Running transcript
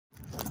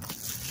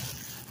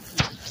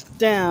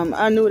Damn,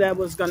 I knew that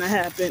was gonna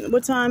happen.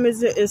 What time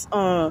is it? It's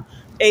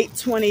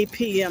 8:20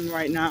 p.m.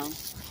 right now.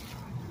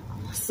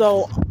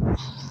 So,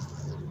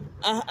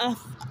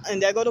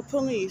 and there go the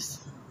police.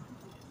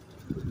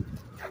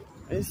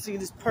 And see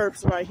these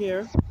perps right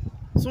here.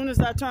 As soon as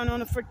I turn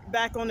on the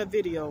back on the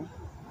video,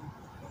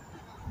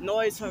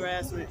 noise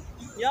harassment.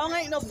 Y'all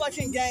ain't no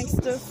fucking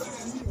gangsters.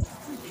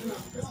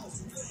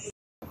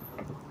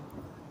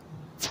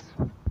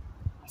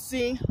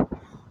 See,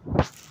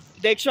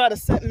 they try to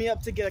set me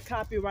up to get a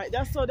copyright.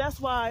 That's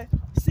why.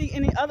 See,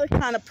 any other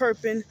kind of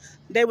perping,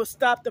 they would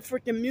stop the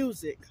freaking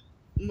music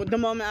the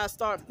moment I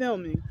start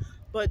filming.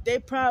 But they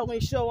probably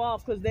show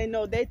off because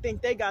they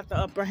think they got the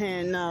upper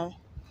hand now.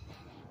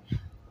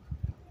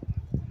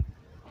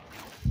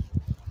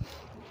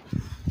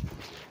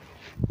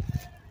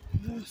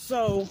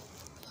 So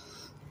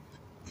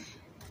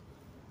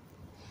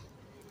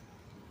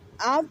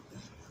I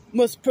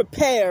was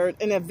prepared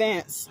in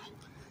advance.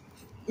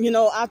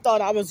 I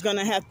thought I was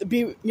gonna have to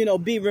be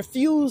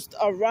refused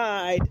a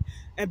ride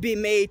and be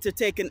made to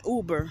take an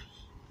Uber.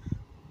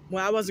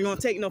 Well, I wasn't gonna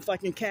take no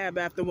fucking cab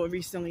after what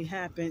recently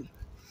happened.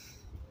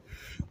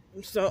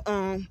 So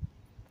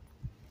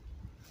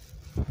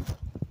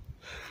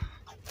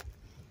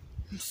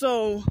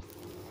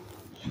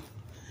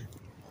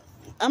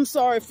I'm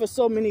sorry for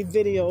so many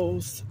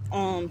videos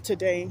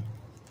today.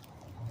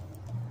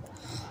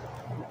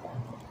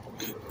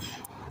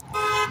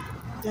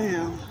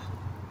 Damn.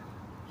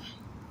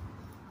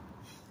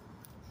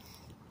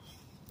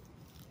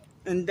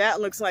 And that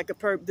looks like a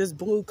perp, this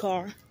blue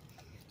car.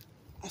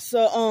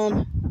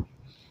 So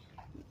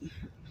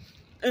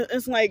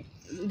it's like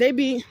they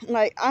be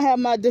like, I have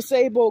my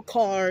disabled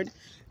card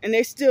and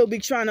they still be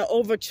trying to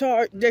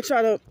overcharge. They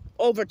try to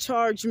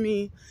overcharge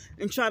me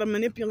and try to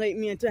manipulate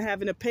me into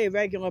having to pay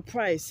regular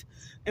price.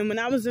 And when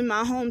I was in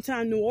my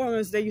hometown, New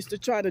Orleans, they used to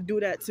try to do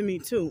that to me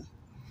too.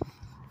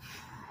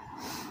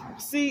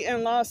 See,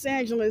 in Los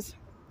Angeles,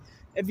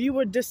 if you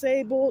were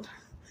disabled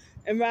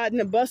and riding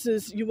the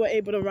buses, you were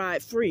able to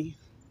ride free.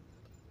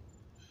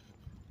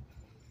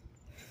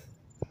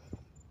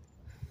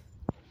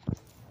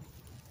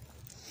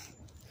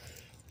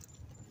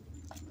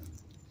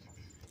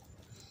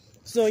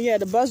 So yeah,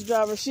 the bus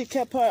driver, she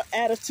kept her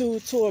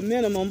attitude to a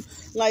minimum.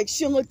 Like,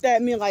 she looked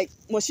at me like,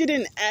 well, she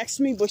didn't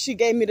ask me, but she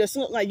gave me this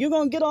look like, you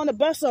gonna get on the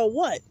bus or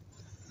what?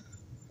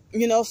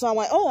 So I'm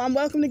like, oh, I'm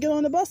welcome to get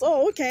on the bus.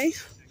 Oh, okay.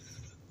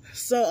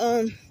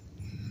 So,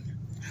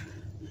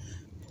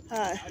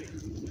 hi.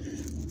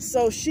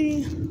 So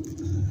she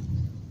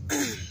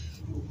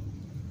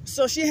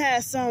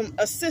had some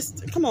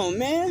assistant. Come on,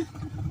 man.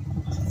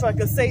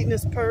 Fucking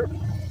Satanist perp.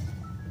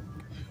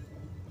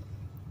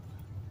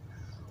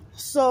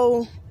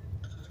 So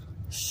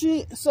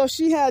she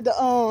had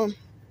to,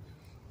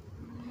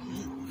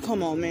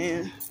 come on,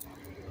 man.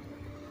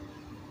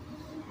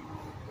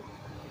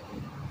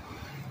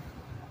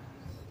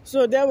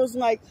 So there was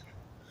like,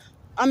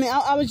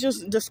 I was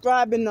just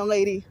describing the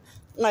lady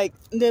like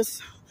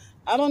this.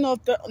 I don't know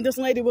if this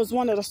lady was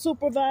one of the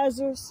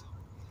supervisors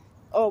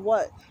or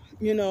what,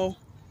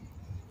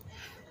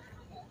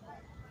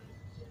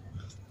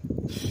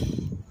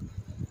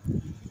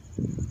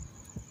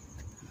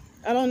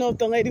 I don't know if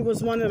the lady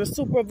was one of the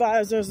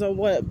supervisors or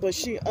what, but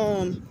she,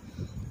 I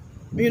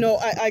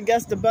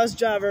guess the bus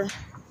driver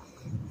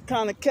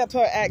kind of kept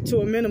her act to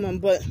a minimum.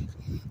 But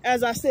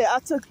as I said, I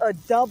took a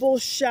double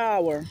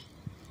shower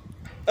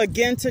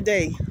again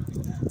today.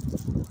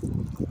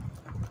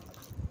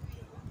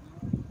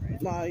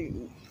 Where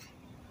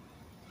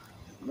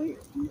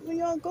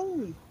y'all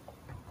going?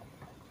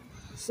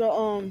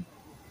 So,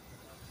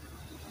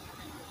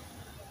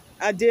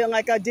 I did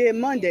like I did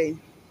Monday.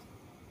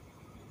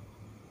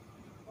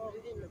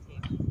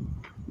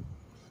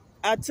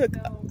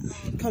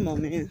 Come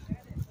on, man.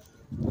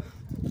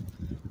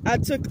 I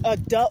took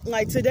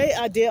like today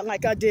I did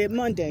like I did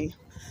Monday.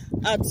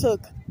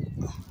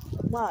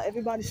 Wow,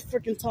 everybody's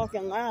freaking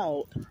talking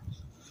loud.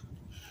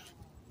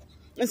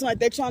 It's like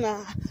they're trying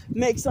to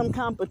make some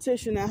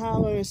competition and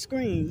holler and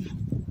scream.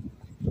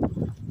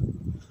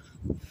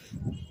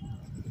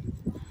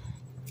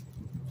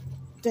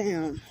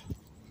 Damn.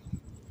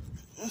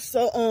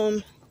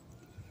 So,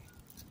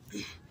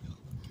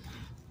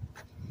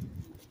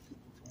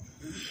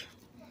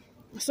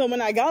 So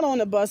when I got on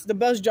the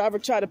bus driver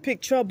tried to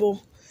pick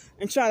trouble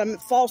and try to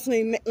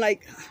falsely,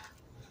 like,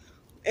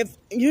 if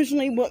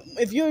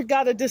you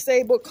got a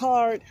disabled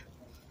card,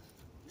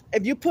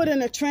 if you put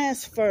in a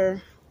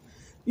transfer,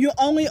 you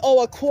only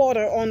owe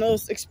 $0.25 on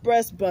those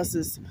express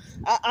buses.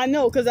 I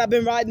know, because I've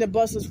been riding the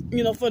buses,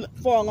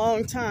 for a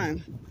long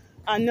time.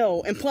 I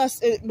know. And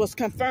plus, it was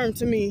confirmed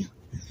to me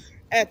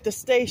at the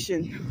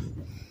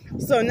station.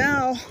 So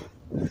now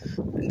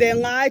they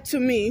lied to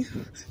me.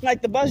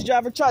 Like, the bus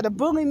driver tried to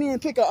bully me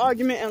and pick an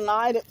argument and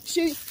lied.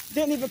 She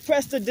didn't even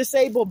press the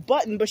disabled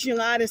button, but she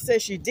lied and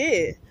said she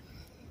did.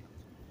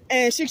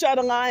 And she tried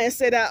to lie and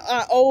say that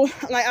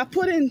I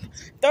put in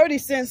 30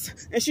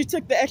 cents and she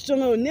took the extra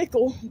little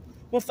nickel.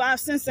 Well, 5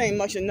 cents ain't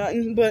much or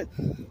nothing, but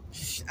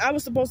I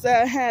was supposed to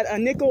have had a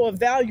nickel of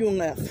value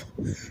left.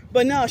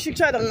 But no, she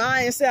tried to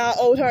lie and say I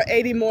owed her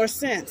 80 more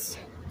cents.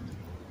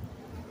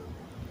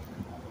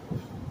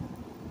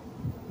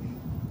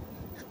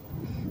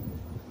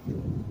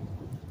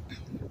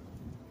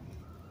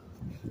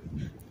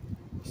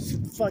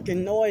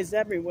 Fucking noise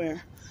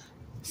everywhere.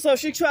 So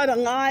she tried to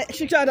lie,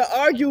 she tried to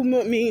argue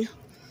with me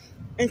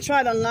and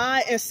try to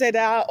lie and say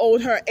that I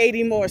owed her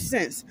 80 more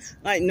cents.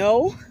 Like,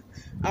 no,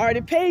 I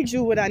already paid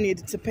you what I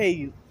needed to pay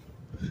you.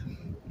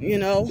 You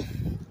know?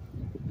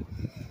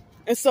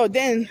 And so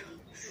then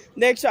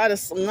they try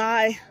to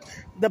lie.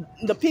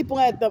 The people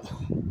at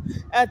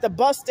the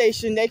bus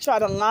station, they try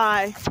to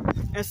lie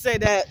and say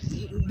that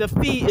the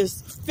fee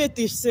is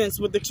 50 cents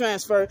with the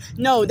transfer.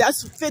 No,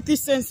 that's 50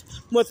 cents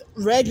with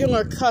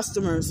regular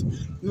customers,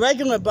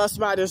 regular bus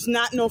riders,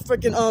 not no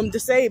freaking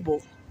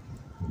disabled.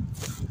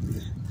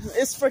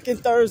 It's freaking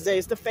Thursday.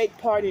 It's the fake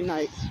party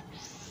night.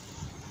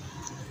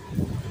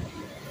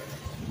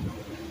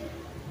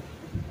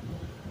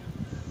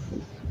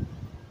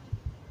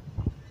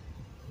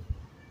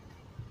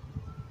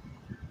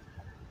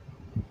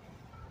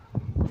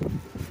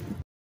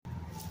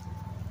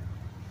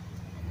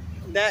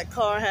 That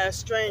car has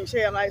strange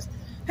headlights.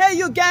 Hey,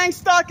 you gang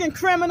stalking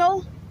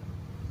criminal.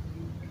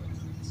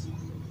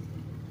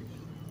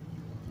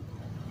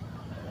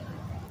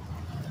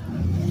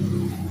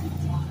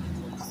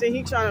 See,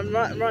 he trying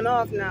to run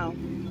off now.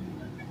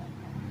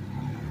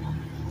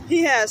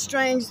 He has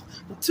strange,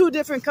 2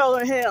 different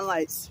color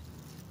headlights.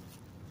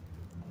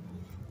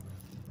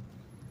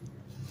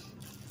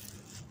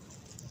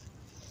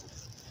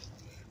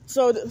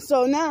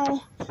 So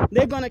now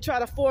they're gonna try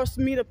to force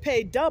me to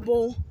pay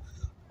double,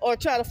 or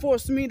try to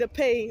force me to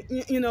pay,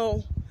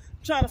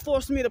 try to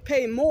force me to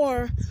pay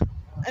more.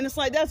 And it's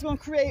like, that's going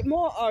to create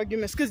more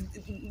arguments, because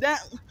that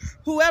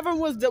whoever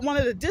was one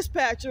of the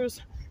dispatchers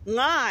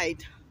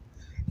lied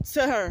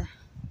to her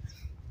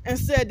and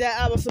said that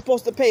I was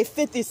supposed to pay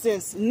 50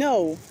 cents.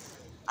 No,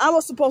 I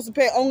was supposed to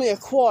pay only a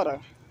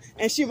quarter,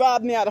 and she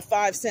robbed me out of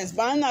 5 cents.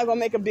 But I'm not going to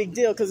make a big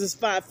deal because it's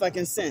 5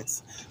 fucking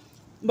cents.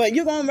 But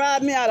you're going to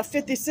rob me out of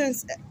 50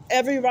 cents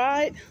every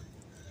ride?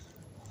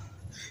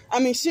 I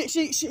mean,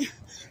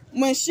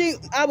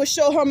 I would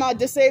show her my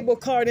disabled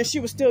card, and she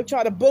would still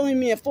try to bully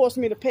me and force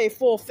me to pay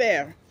full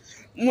fare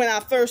when I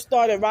first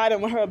started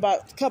riding with her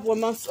about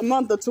a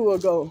month or 2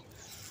 ago.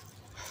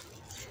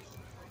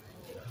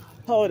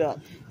 Hold up.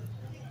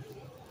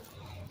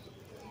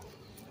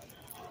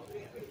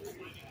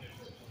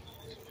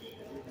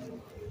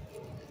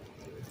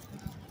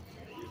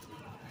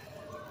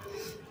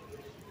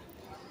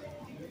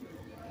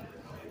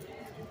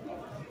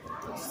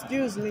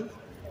 Excuse me.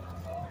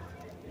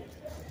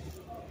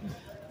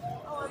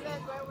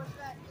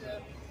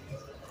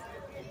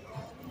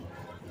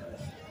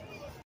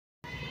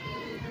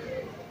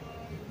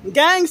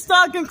 Gang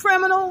stalking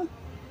criminal.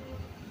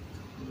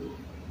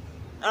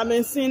 I've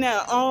been seeing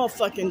that all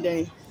fucking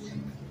day.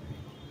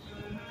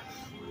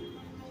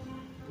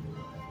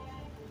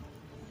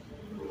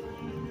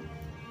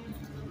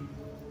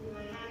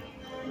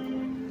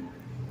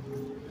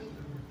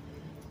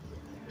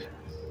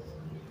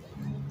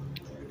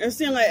 It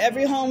seems like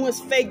every homeless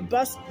fake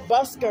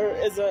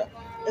busker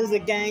is a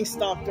gang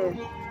stalker.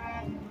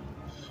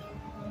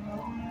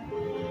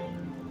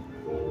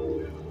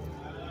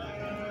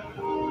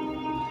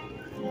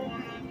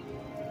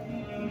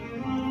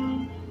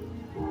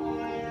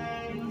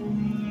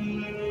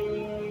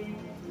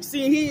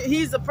 See,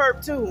 he's a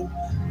perp too.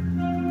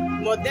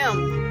 Well, them.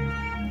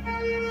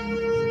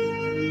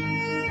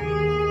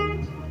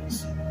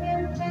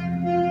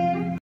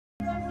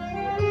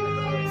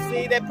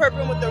 See, they're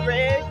perping with the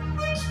red.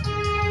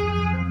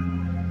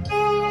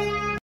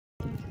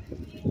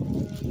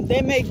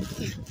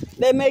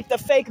 They make the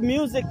fake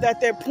music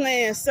that they're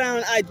playing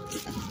sound.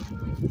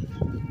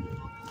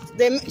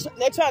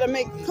 They try to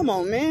make. Come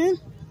on, man.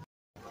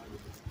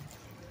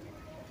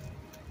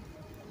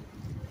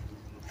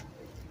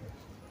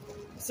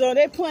 So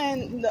they're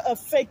playing a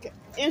fake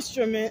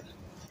instrument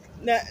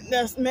that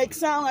makes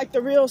sound like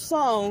the real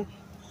song.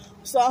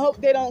 So I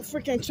hope they don't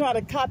freaking try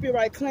to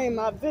copyright claim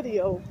my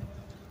video.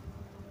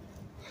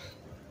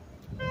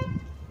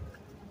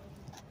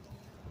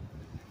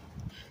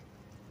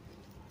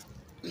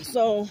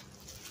 So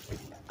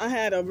I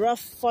had a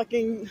rough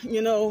fucking,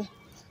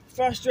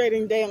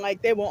 frustrating day.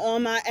 Like, they were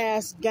on my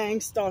ass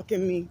gang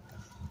stalking me,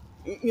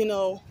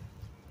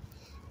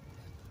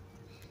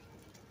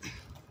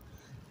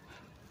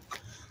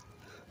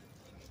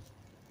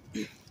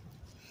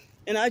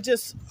 And I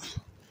just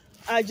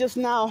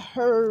now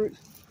heard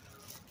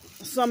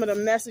some of the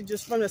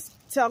messages from the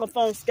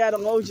telephone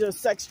Scatologia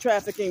sex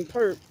trafficking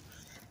perp.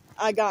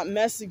 I got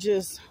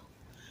messages,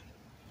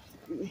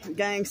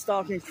 gang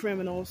stalking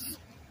criminals.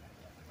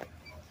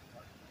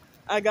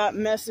 I got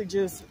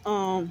messages,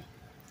 I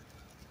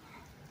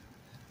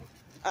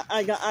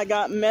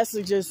got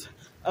messages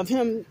of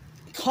him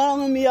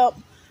calling me up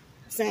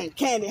saying,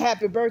 "Candy,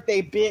 happy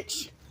birthday,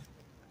 bitch,"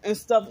 and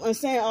stuff, and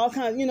saying all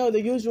kinds,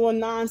 the usual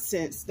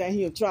nonsense that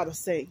he'll try to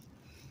say,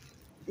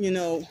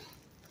 to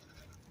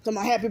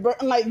my happy birthday.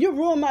 I'm like, you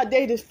ruined my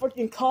day to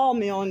freaking call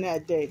me on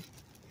that day.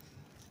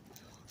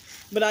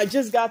 But I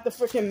just got the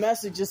freaking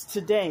messages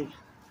today.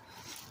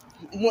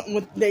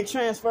 When they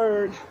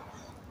transferred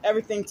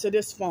everything to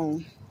this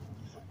phone.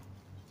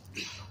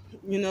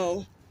 You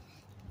know.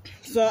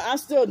 So I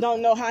still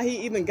don't know how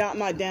he even got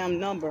my damn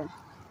number.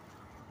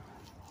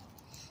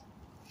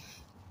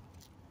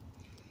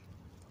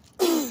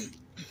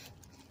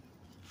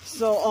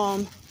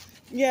 So,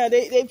 yeah,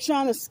 they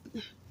trying to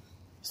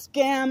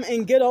scam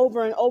and get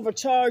over and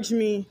overcharge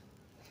me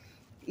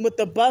with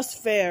the bus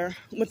fare,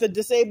 with the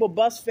disabled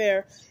bus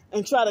fare,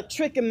 and try to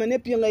trick and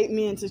manipulate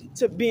me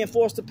into being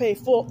forced to pay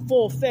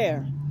full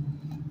fare.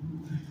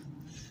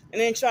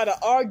 And then try to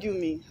argue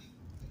me.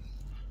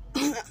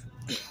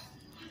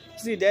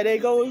 See, there they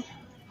go.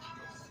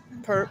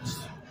 Perps.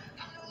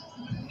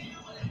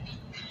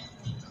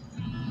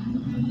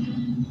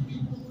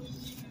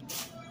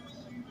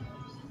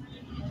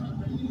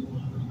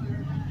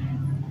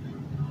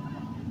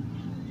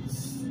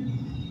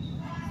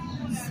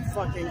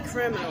 Fucking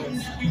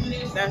criminals.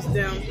 That's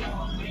them.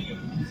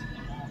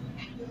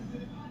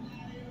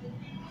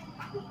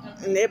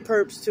 And they're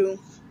perps too.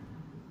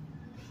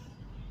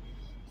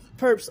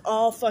 Perps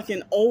all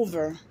fucking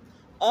over.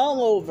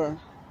 All over.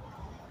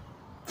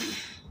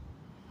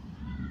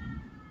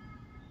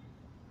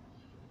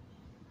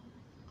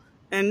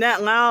 And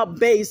that loud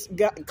bass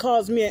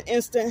caused me an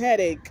instant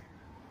headache.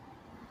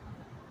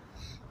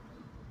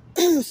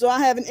 So I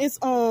haven't, it's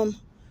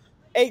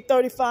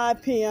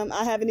 8:35 p.m.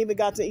 I haven't even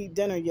got to eat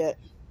dinner yet.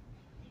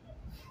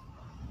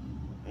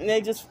 And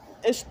it's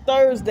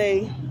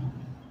Thursday,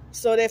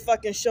 so they're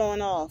fucking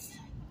showing off.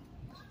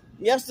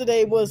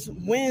 Yesterday was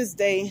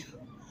Wednesday,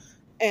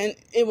 and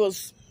it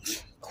was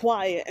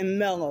quiet and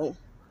mellow.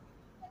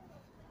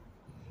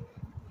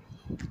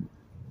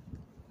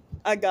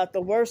 I got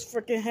the worst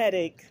freaking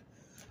headache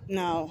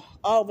now,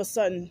 all of a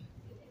sudden.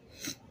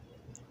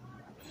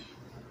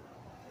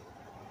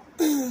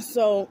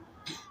 So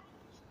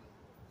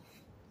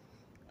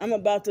I'm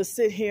about to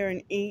sit here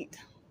and eat.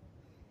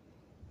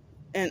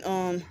 And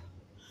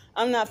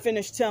I'm not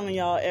finished telling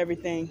y'all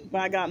everything,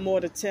 but I got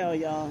more to tell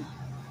y'all.